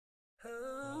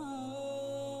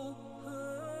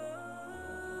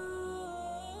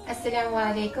Assalamu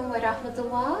alaikum wa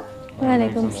rahmatullah. Wa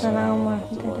alaikum salam wa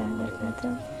rahmatullahi wa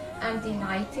barakatuh. I'm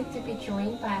delighted to be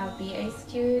joined by our BA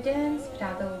students,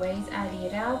 Brother Ways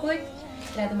Ali Rawat,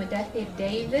 Brother Mudathir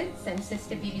David, and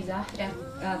Sister Bibi Zahra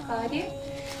Qadir.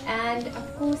 And of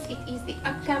course, it is the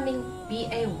upcoming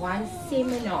BA1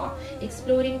 seminar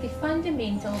exploring the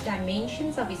fundamental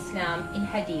dimensions of Islam in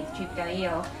Hadith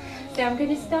Jibreel. So I'm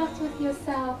going to start with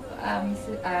yourself,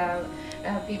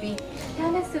 Bibi.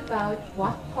 Tell us about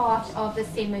what part of the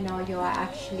seminar you are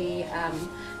actually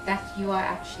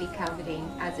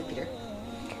covering as a group.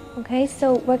 Okay,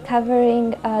 so we're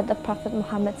covering the Prophet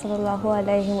Muhammad sallallahu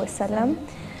alaihi wasallam.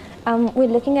 We're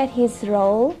looking at his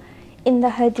role in the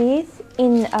Hadith,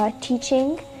 in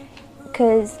teaching,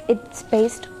 because it's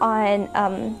based on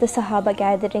the Sahaba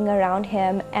gathering around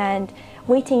him and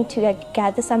waiting to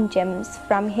gather some gems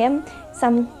from him,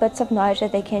 some bits of knowledge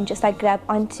that they can just grab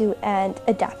onto and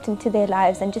adapt into their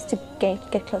lives and just to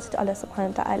get closer to Allah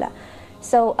subhanahu wa ta'ala.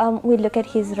 So we look at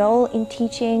his role in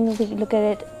teaching, we look at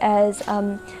it as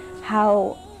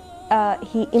how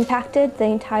he impacted the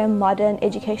entire modern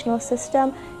educational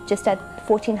system just at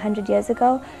 1400 years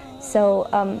ago. So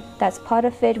that's part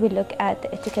of it. We look at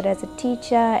the etiquette as a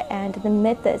teacher and the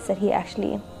methods that he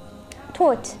actually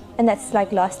taught, and that's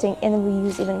lasting and we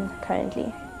use even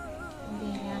currently.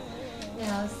 Yeah.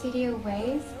 Now, Studio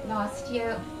Ways, last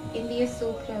year in the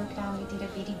Usul program, we did a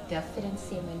very different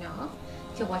seminar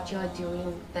to what you're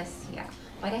doing this year.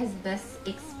 What has this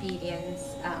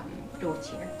experience brought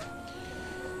you?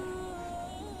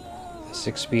 This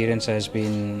experience has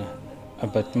been a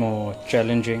bit more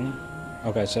challenging.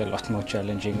 Okay, so a lot more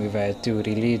challenging. We've had to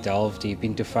really delve deep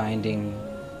into finding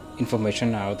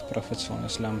information how the Prophet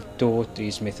ﷺ taught,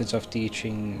 his methods of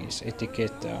teaching, his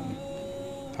etiquette,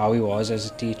 how he was as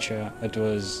a teacher.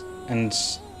 It's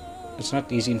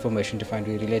not easy information to find.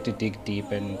 We really had to dig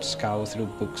deep and scour through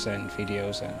books and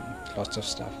videos and lots of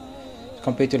stuff.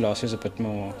 Compared to last year, it's a bit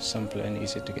more simple and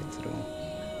easy to get through.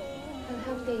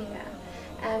 Alhamdulillah.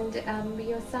 And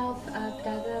yourself,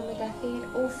 Brother Mudathir,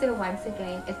 also once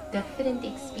again a different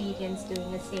experience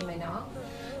doing a seminar.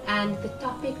 And the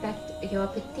topic that you're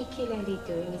particularly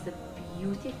doing is a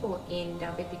beautiful end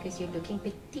of it, because you're looking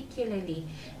particularly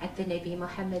at the Nabi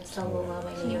Muhammad sallallahu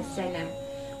alaihi wasallam.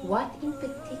 What in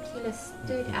particular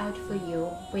stood out for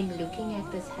you when looking at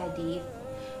this hadith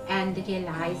and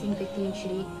realizing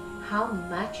potentially how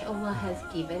much Allah has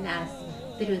given us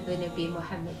through the Nabi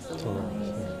Muhammad sallallahu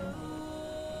alaihi wasallam?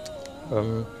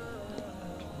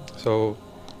 So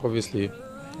obviously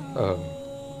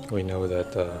we know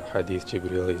that Hadith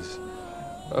Jibreel is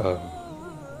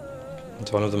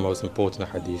it's one of the most important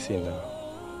hadith in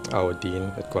our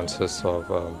deen. It consists of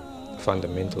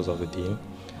fundamentals of the deen.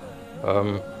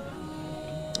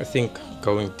 I think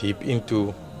going deep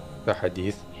into the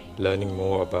hadith, learning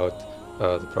more about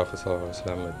the Prophet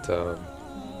ﷺ,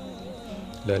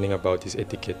 learning about his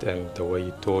etiquette and the way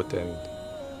he taught, and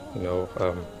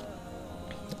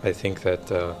I think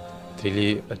that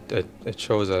really it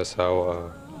shows us how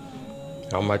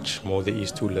much more there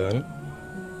is to learn.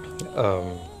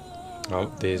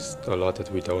 There's a lot that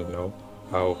we don't know,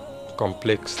 how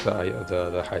complex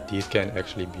the hadith can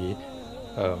actually be,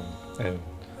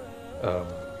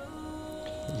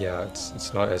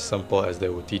 it's not as simple as they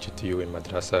would teach it to you in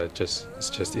madrasa. It's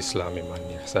just Islam, Iman,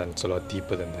 Ihsan. It's a lot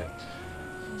deeper than that.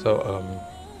 So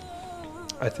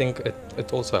I think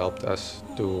it also helped us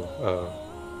to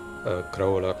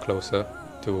grow a lot closer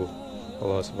to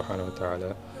Allah subhanahu wa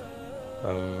ta'ala.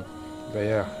 But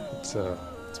yeah, it's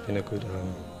been a good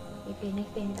if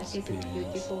anything, that is a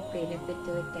beautiful benefit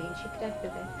to it. Shukran for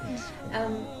that.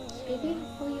 Maybe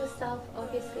for yourself,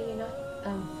 obviously you're not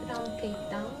from Cape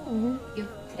Town.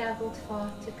 You've travelled far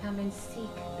to come and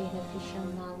seek beneficial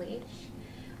knowledge.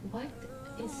 What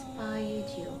inspired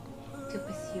you to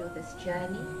pursue this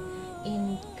journey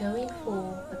in going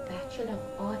for a Bachelor of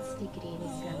Arts degree in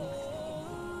Islamic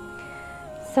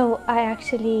Studies? So I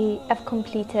actually have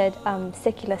completed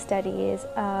secular studies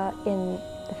in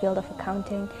the field of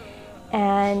accounting,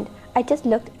 and I just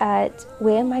looked at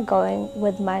where am I going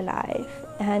with my life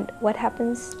and what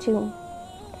happens to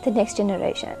the next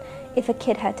generation. If a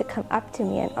kid had to come up to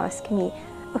me and ask me,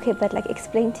 okay, but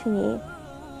explain to me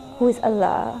who is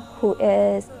Allah, who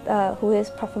is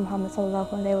Prophet Muhammad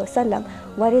sallallahu alaihi wasallam,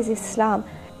 what is Islam,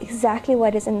 exactly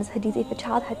what is in this hadith. If a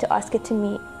child had to ask it to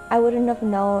me, I wouldn't have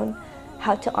known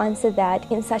how to answer that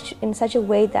in such a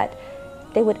way that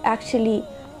they would actually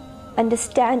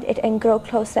understand it and grow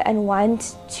closer and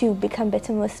want to become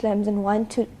better Muslims and want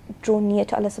to draw near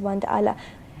to Allah subhanahu wa ta'ala.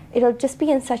 It'll just be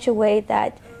in such a way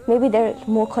that maybe they're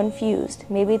more confused.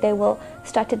 Maybe they will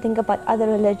start to think about other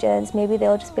religions. Maybe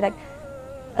they'll just be like,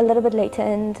 a little bit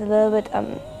latent, a little bit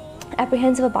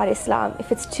apprehensive about Islam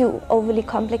if it's too overly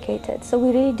complicated. So we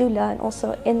really do learn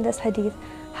also in this hadith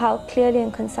how clearly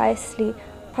and concisely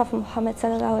Prophet Muhammad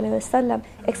ﷺ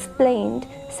explained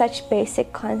such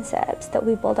basic concepts that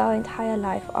we build our entire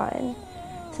life on.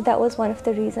 So that was one of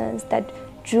the reasons that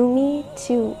drew me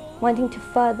to wanting to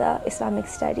further Islamic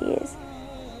studies.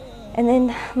 And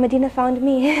then Medina found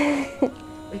me.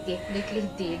 We definitely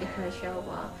did,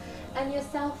 mashallah. And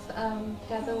yourself,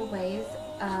 Brother Ways,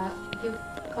 you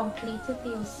completed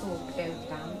the Usul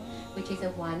program, which is a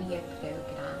one-year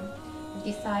program.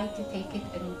 You decided to take it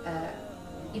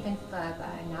even further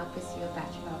and now pursue a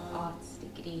Bachelor of Arts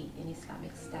degree in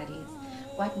Islamic Studies.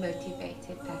 What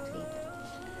motivated that leap?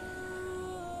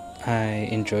 I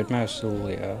enjoyed my Usul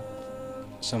year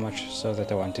so much so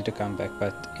that I wanted to come back,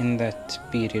 but in that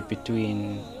period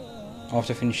between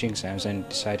after finishing exams and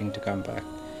deciding to come back,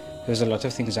 there was a lot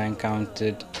of things I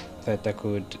encountered that I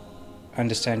could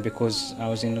understand because I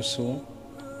was in Usul,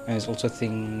 and there's also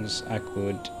things I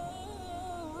could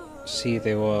see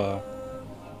there were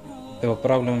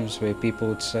problems where people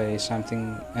would say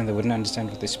something and they wouldn't understand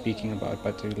what they're speaking about,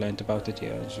 but we learned about it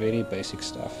here. It's very basic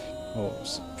stuff, or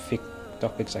fiqh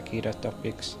topics, akida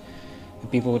topics.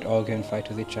 And people would argue and fight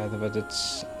with each other, but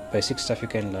it's basic stuff you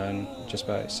can learn just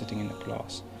by sitting in a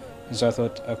class. And so I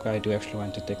thought, okay, I do actually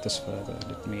want to take this further.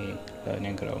 Let me learn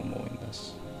and grow more in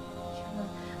this.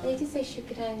 I need to say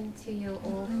shukran to you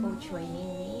all for joining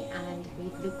me, and we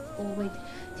look forward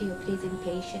to your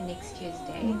presentation next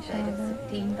Tuesday, 3rd of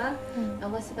September.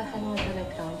 Allah subhanahu wa ta'ala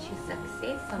grant you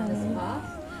success on this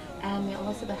path, and may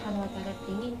Allah subhanahu wa ta'ala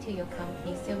bring into your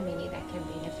company so many that can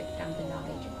benefit from the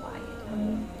knowledge acquired.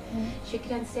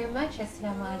 Shukran so much.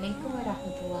 Assalamu alaikum wa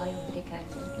rahmatullahi wa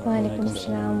barakatuh. Wa alaikum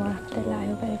assalam wa rahmatullahi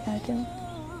wa barakatuh.